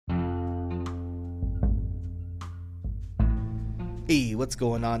Hey, what's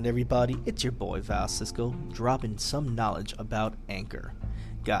going on, everybody? It's your boy Val Cisco, dropping some knowledge about Anchor.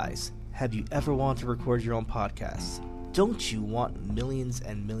 Guys, have you ever wanted to record your own podcast? Don't you want millions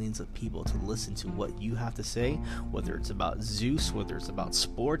and millions of people to listen to what you have to say? Whether it's about Zeus, whether it's about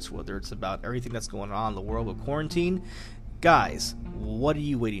sports, whether it's about everything that's going on in the world with quarantine? Guys, what are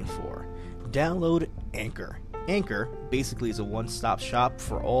you waiting for? Download Anchor. Anchor basically is a one-stop shop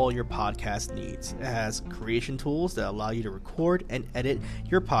for all your podcast needs. It has creation tools that allow you to record and edit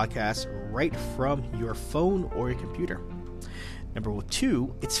your podcast right from your phone or your computer. Number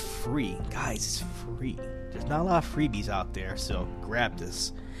 2, it's free. Guys, it's free. There's not a lot of freebies out there, so grab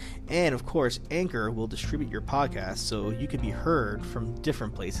this. And of course, Anchor will distribute your podcast so you can be heard from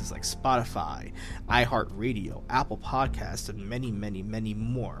different places like Spotify, iHeartRadio, Apple Podcasts, and many, many, many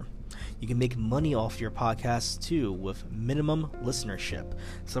more. You can make money off your podcast too with minimum listenership.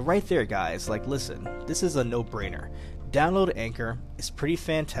 So right there, guys, listen, this is a no-brainer. Download Anchor. It's pretty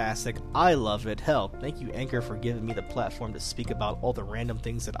fantastic. I love it. Hell, thank you, Anchor, for giving me the platform to speak about all the random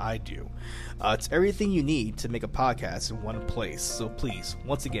things that I do. It's everything you need to make a podcast in one place. So please,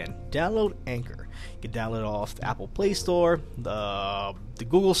 once again, download Anchor. You can download it off the Apple Play Store, the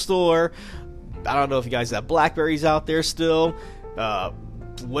Google Store. I don't know if you guys have Blackberries out there still.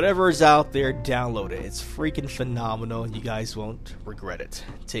 Whatever is out there, download it. It's freaking phenomenal. You guys won't regret it.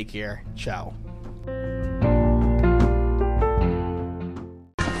 Take care. Ciao.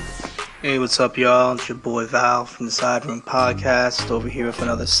 Hey, what's up, y'all? It's your boy Val from the Side Room Podcast, over here with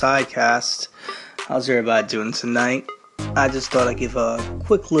another sidecast. How's everybody doing tonight? I just thought I'd give a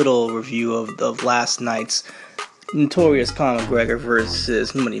quick little review of last night's notorious Conor McGregor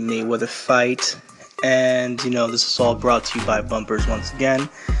versus Maywether fight. And, this is all brought to you by Bumpers once again,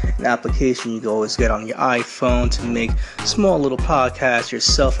 an application you can always get on your iPhone to make small little podcasts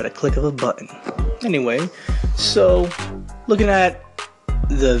yourself at a click of a button. Anyway, so looking at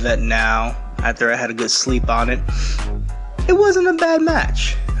the event now, after I had a good sleep on it, it wasn't a bad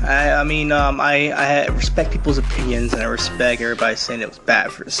match. I respect people's opinions, and I respect everybody saying it was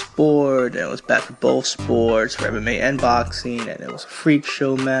bad for the sport, and it was bad for both sports, for MMA and boxing, and it was a freak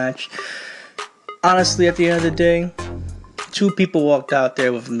show match. Honestly, at the end of the day, 2 people walked out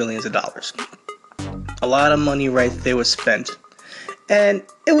there with millions of dollars. A lot of money right there was spent. And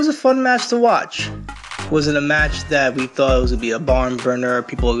it was a fun match to watch. Was it a match that we thought it was going to be a barn burner,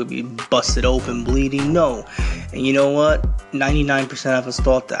 people would be busted open, bleeding? No. And you know what? 99% of us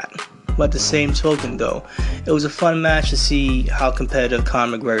thought that. But at the same token, though, it was a fun match to see how competitive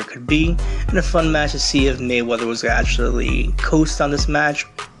Conor McGregor could be, and a fun match to see if Maywether was actually coast on this match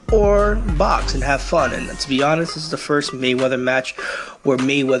or box and have fun. And to be honest, this is the first Maywether match where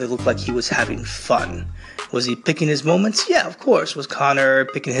Maywether looked like he was having fun. Was he picking his moments? Yeah, of course. Was Conor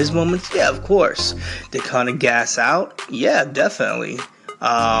picking his moments? Yeah, of course. Did Conor gas out? Yeah, definitely.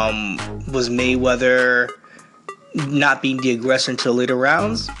 Was Maywether not being the aggressor until later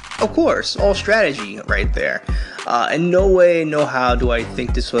rounds? Of course. All strategy right there. In no way, no how do I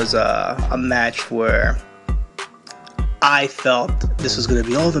think this was a match where I felt this was going to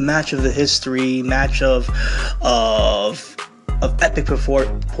be the match of the history, match of epic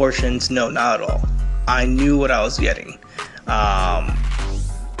proportions. No, not at all. I knew what I was getting.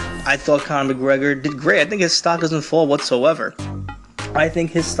 I thought Conor McGregor did great. I think his stock doesn't fall whatsoever. I think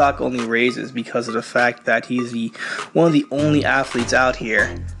his stock only raises because of the fact that he's one of the only athletes out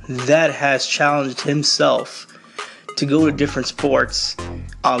here that has challenged himself to go to different sports,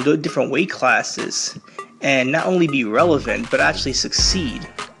 go to different weight classes, and not only be relevant, but actually succeed.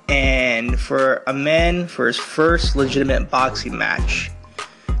 And for a man, for his first legitimate boxing match,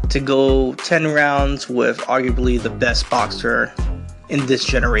 to go 10 rounds with arguably the best boxer in this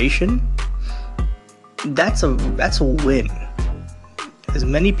generation, that's a win. As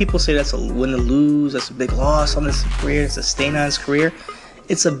many people say that's a win or lose, that's a big loss on his career, it's a stain on his career,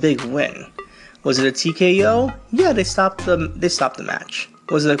 it's a big win. Was it a TKO? Yeah, they stopped the match.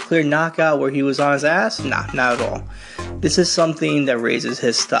 Was it a clear knockout where he was on his ass? Nah, not at all. This is something that raises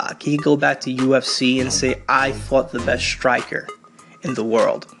his stock. He could go back to UFC and say, I fought the best striker in the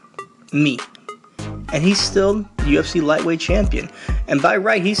world. Me. And he's still UFC lightweight champion. And by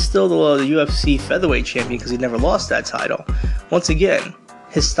right, he's still the UFC featherweight champion because he never lost that title. Once again,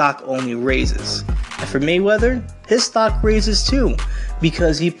 his stock only raises. And for Maywether, his stock raises too.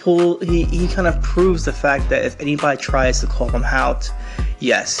 Because he kind of proves the fact that if anybody tries to call him out,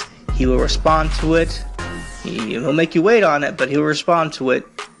 yes, he will respond to it. He'll make you wait on it, but he'll respond to it.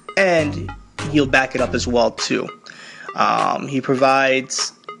 And he'll back it up as well too. He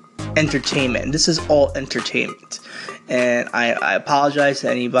provides entertainment. This is all entertainment. And I apologize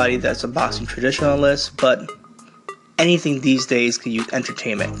to anybody that's a boxing traditionalist, but anything these days could use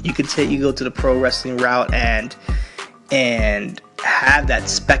entertainment. You go to the pro wrestling route and have that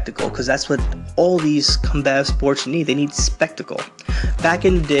spectacle, because that's what all these combative sports need. They need spectacle. Back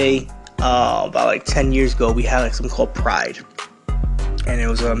in the day, about like 10 years ago, we had like something called Pride, and it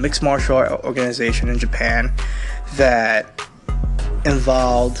was a mixed martial art organization in Japan that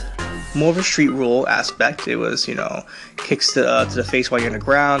involved more of a street rule aspect. It was, kicks to the face while you're on the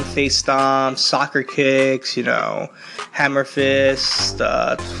ground, face stomps, soccer kicks, hammer fists,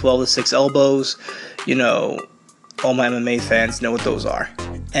 12 to 6 elbows. All my MMA fans know what those are.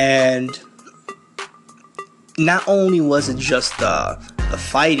 And not only was it just the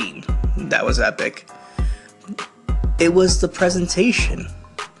fighting that was epic, it was the presentation,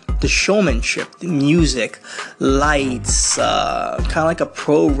 the showmanship, the music, lights, kind of like a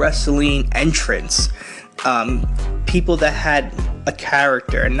pro wrestling entrance. People that had a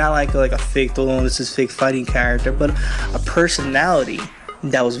character, and not like a fake, this is fake fighting character, but a personality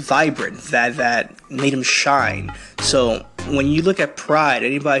that was vibrant, that made him shine. So when you look at Pride,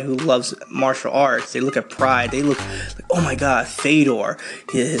 anybody who loves martial arts, they look at Pride, they look like, oh my god, Fedor,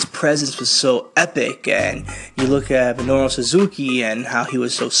 his presence was so epic. And you look at Minoru Suzuki and how he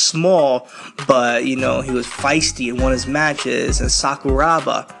was so small, but he was feisty and won his matches, and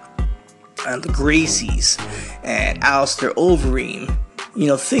Sakuraba, and the Gracies, and Alistair Overeem,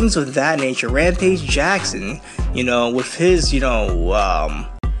 things of that nature. Rampage Jackson, with his, he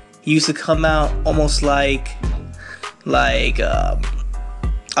used to come out almost like from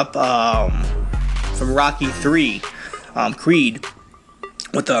Rocky 3, Creed,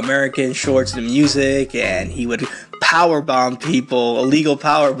 with the American shorts and music, and he would power bomb people, illegal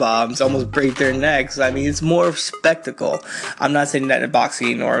power bombs, almost break their necks. I mean, it's more of spectacle. I'm not saying that in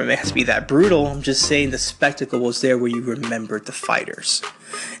boxing or it has to be that brutal. I'm just saying the spectacle was there where you remembered the fighters.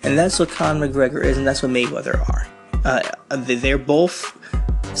 And that's what Conor McGregor is, and that's what Maywether are. They're both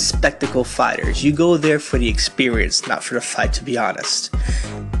spectacle fighters. You go there for the experience, not for the fight, to be honest.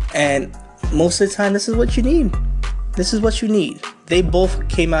 And most of the time, this is what you need. This is what you need. They both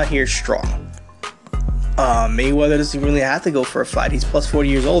came out here strong. Mayweather doesn't really have to go for a fight. He's plus 40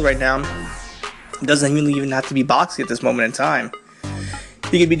 years old right now. Doesn't really even have to be boxing at this moment in time.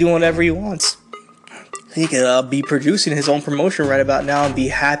 He could be doing whatever he wants. He could be producing his own promotion right about now and be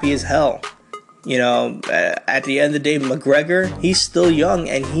happy as hell. At the end of the day, McGregor, he's still young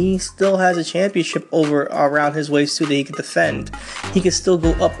and he still has a championship around his waist too that he could defend. He could still go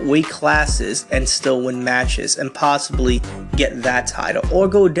up weight classes and still win matches and possibly get that title, or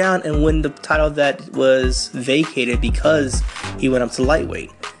go down and win the title that was vacated because he went up to lightweight.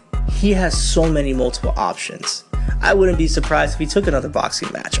 He has so many multiple options. I wouldn't be surprised if he took another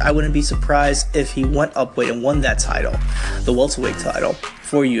boxing match. I wouldn't be surprised if he went up weight and won that title, the welterweight title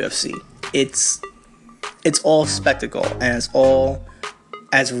for UFC. It's all spectacle, and it's all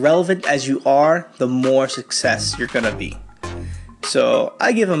as relevant as you are, the more success you're gonna be. So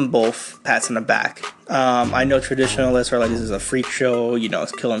I give them both pats on the back. I know traditionalists are like, this is a freak show,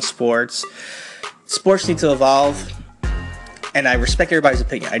 it's killing sports. Sports need to evolve, and I respect everybody's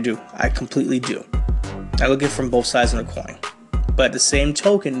opinion. I do. I completely do. I look at it from both sides of the coin. But at the same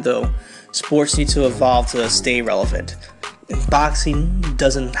token, though, sports need to evolve to stay relevant. If boxing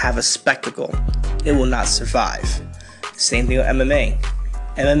doesn't have a spectacle, it will not survive. Same thing with MMA.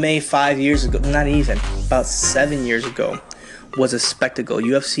 MMA 5 years ago, not even, about 7 years ago, was a spectacle.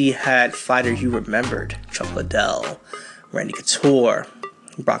 UFC had fighters you remembered. Chuck Liddell, Randy Couture,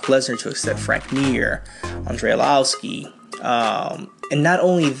 Brock Lesnar to extent, Frank Mir, Andrei Arlovski. And not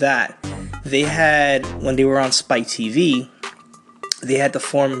only that, they had, when they were on Spike TV, they had the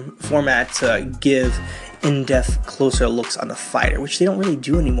format to give in-depth, closer looks on the fighter, which they don't really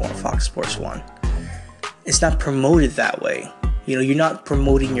do anymore on Fox Sports 1. It's not promoted that way. You're not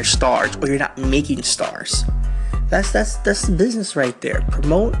promoting your stars, or you're not making stars. That's the business right there.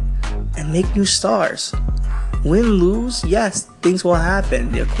 Promote and make new stars. Win, lose, yes, things will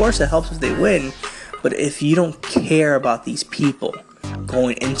happen. Of course, it helps if they win, but if you don't care about these people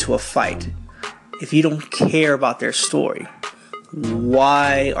going into a fight, if you don't care about their story,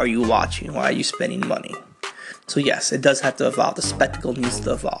 why are you watching? Why are you spending money? So yes, it does have to evolve. The spectacle needs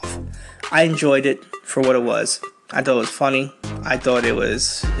to evolve. I enjoyed it for what it was. I thought it was funny. I thought it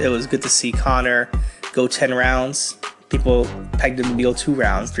was good to see Conor go 10 rounds. People pegged him to go 2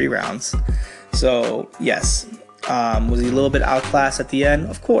 rounds, 3 rounds. So yes, was he a little bit outclassed at the end?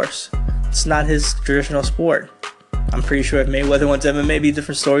 Of course. It's not his traditional sport. I'm pretty sure if Mayweather went to MMA, it'd be a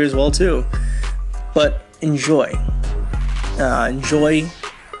different story as well too. But enjoy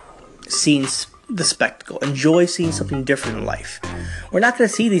seeing the spectacle. Enjoy seeing something different in life. We're not going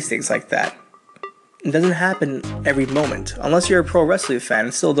to see these things like that It doesn't happen every moment. Unless you're a pro wrestling fan,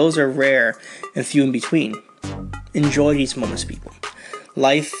 and still those are rare and few in between. Enjoy these moments, people.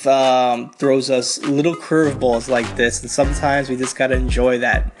 Life throws us little curveballs like this, and sometimes we just gotta enjoy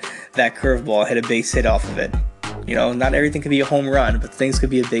that curveball, hit a base hit off of it. You know, not everything can be a home run, but things could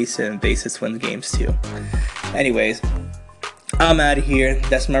be a base hit, and base hits win games too. Anyways, I'm out of here.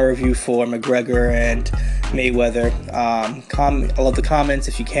 That's my review for McGregor and Mayweather. I love the comments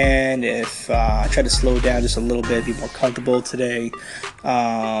if you can. If I try to slow down just a little bit, be more comfortable today.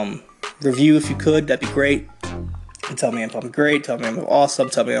 Review if you could, that'd be great. And tell me I'm great, tell me I'm awesome,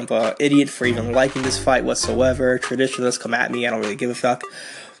 tell me I'm an idiot for even liking this fight whatsoever. Traditionalists come at me, I don't really give a fuck.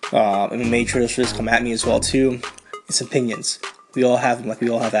 MMA traditionalists come at me as well too. It's opinions. We all have them, like we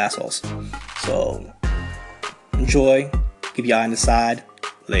all have assholes. So enjoy, keep your eye on the side.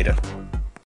 Later.